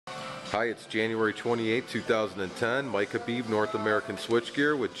Hi, it's January 28, 2010. Mike Habib, North American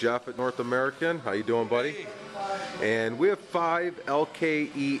Switchgear, with Jeff at North American. How you doing, buddy? And we have 5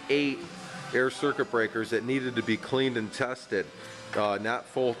 LKE-8 air circuit breakers that needed to be cleaned and tested, not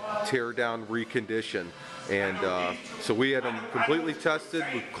full tear down recondition. And so we had them completely tested.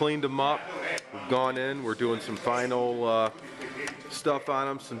 We've cleaned them up. We've gone in. We're doing some final stuff on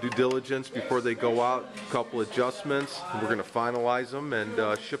them, some due diligence before they go out, a couple adjustments. We're going to finalize them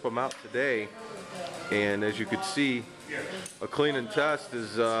and ship them out today. And as you can see, a clean and test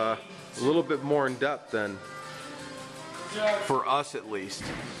is a little bit more in depth than, for us at least.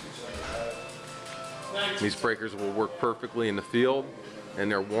 These breakers will work perfectly in the field, and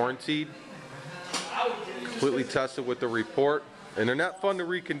they're warranted, completely tested with the report, and they're not fun to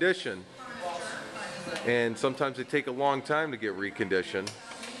recondition. And sometimes they take a long time to get reconditioned,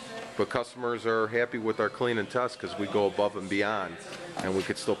 but customers are happy with our clean and test because we go above and beyond, and we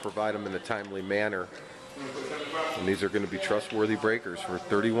could still provide them in a timely manner. And these are going to be trustworthy breakers for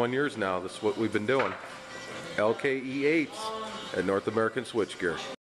 31 years now. That's what we've been doing. LKE-8s at North American Switchgear.